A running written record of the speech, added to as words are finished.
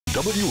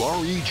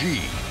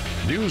WREG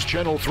News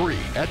Channel 3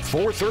 at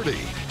 4:30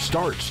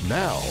 starts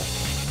now.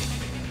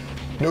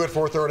 New at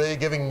 4:30,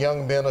 giving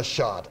young men a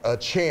shot, a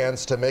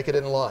chance to make it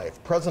in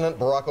life. President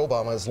Barack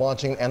Obama is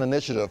launching an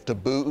initiative to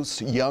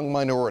boost young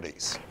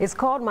minorities. It's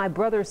called My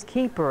Brother's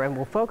Keeper and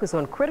will focus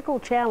on critical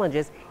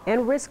challenges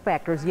and risk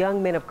factors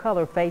young men of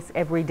color face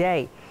every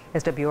day.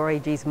 As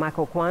WREG's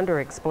Michael Quander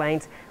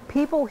explains,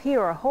 people here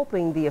are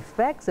hoping the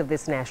effects of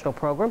this national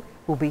program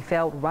will be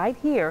felt right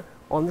here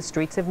on the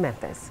streets of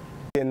Memphis.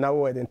 Didn't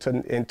know it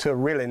until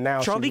really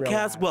now. Charlie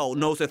Caswell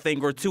knows a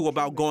thing or two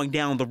about going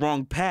down the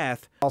wrong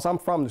path. I'm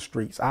from the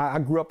streets. I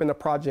grew up in the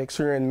projects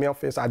here in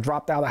Memphis. I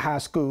dropped out of high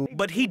school.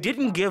 But he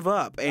didn't give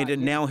up,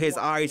 and now his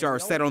eyes are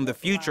set on the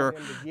future.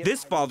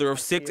 This father of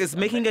 6 is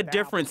making a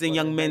difference in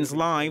young men's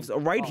lives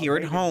right here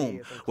at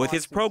home with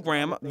his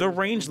program, the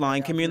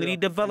Rangeline Community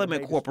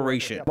Development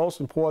Corporation.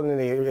 Most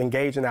importantly,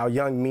 engaging our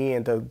young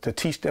men to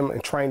teach them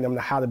and train them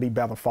how to be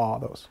better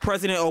fathers.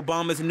 President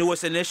Obama's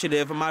newest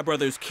initiative, My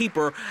Brother's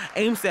Keeper,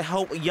 aims to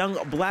help young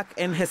Black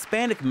and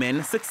Hispanic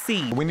men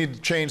succeed. We need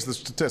to change the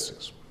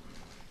statistics,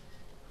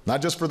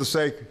 not just for the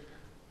sake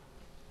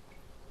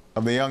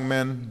of the young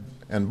men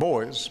and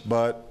boys,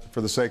 but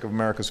for the sake of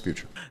America's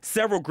future.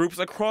 Several groups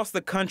across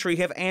the country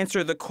have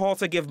answered the call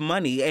to give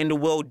money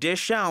and will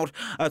dish out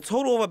a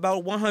total of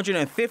about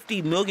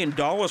 $150 million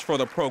for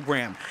the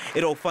program.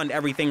 It'll fund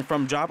everything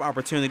from job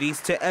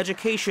opportunities to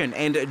education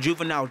and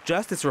juvenile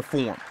justice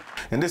reform.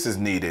 And this is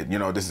needed. You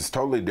know, this is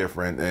totally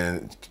different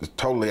and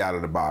totally out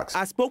of the box.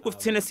 I spoke with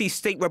Tennessee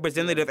State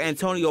Representative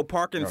Antonio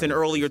Parkinson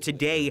earlier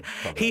today.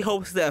 He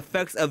hopes the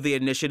effects of the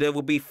initiative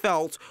will be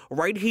felt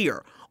right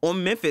here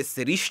on Memphis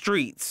city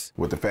streets.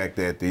 With the fact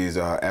that these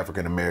young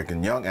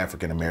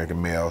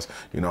African-American males,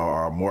 you know,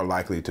 are more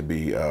likely to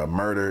be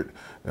murdered,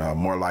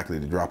 more likely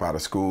to drop out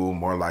of school,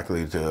 more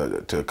likely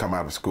to come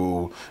out of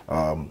school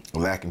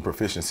lacking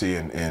proficiency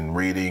in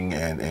reading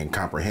and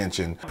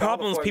comprehension.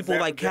 Problems people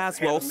like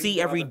Caswell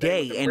see every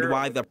day, and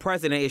why the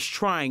president is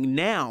trying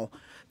now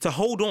to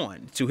hold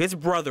on to his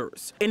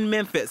brothers. In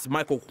Memphis,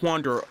 Michael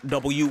Quander,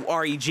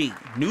 WREG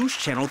News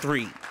Channel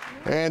 3.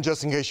 And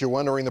just in case you're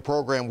wondering, the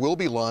program will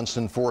be launched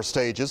in 4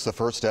 stages. The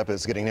first step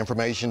is getting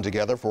information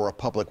together for a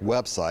public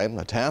website.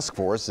 A task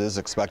force is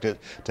expected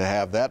to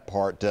have that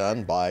part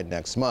done by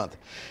next month.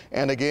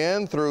 And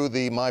again, through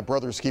the My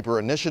Brother's Keeper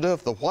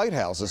initiative, the White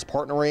House is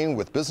partnering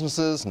with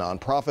businesses,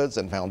 nonprofits,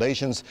 and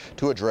foundations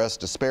to address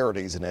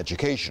disparities in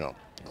education,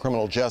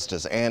 criminal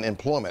justice, and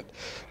employment.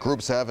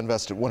 Groups have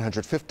invested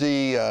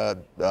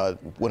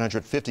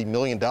 $150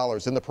 million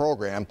in the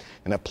program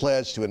and have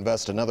pledged to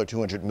invest another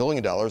 $200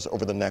 million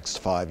over the next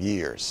 5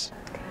 years.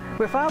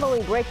 We're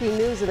following breaking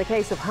news in the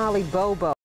case of Holly Bobo.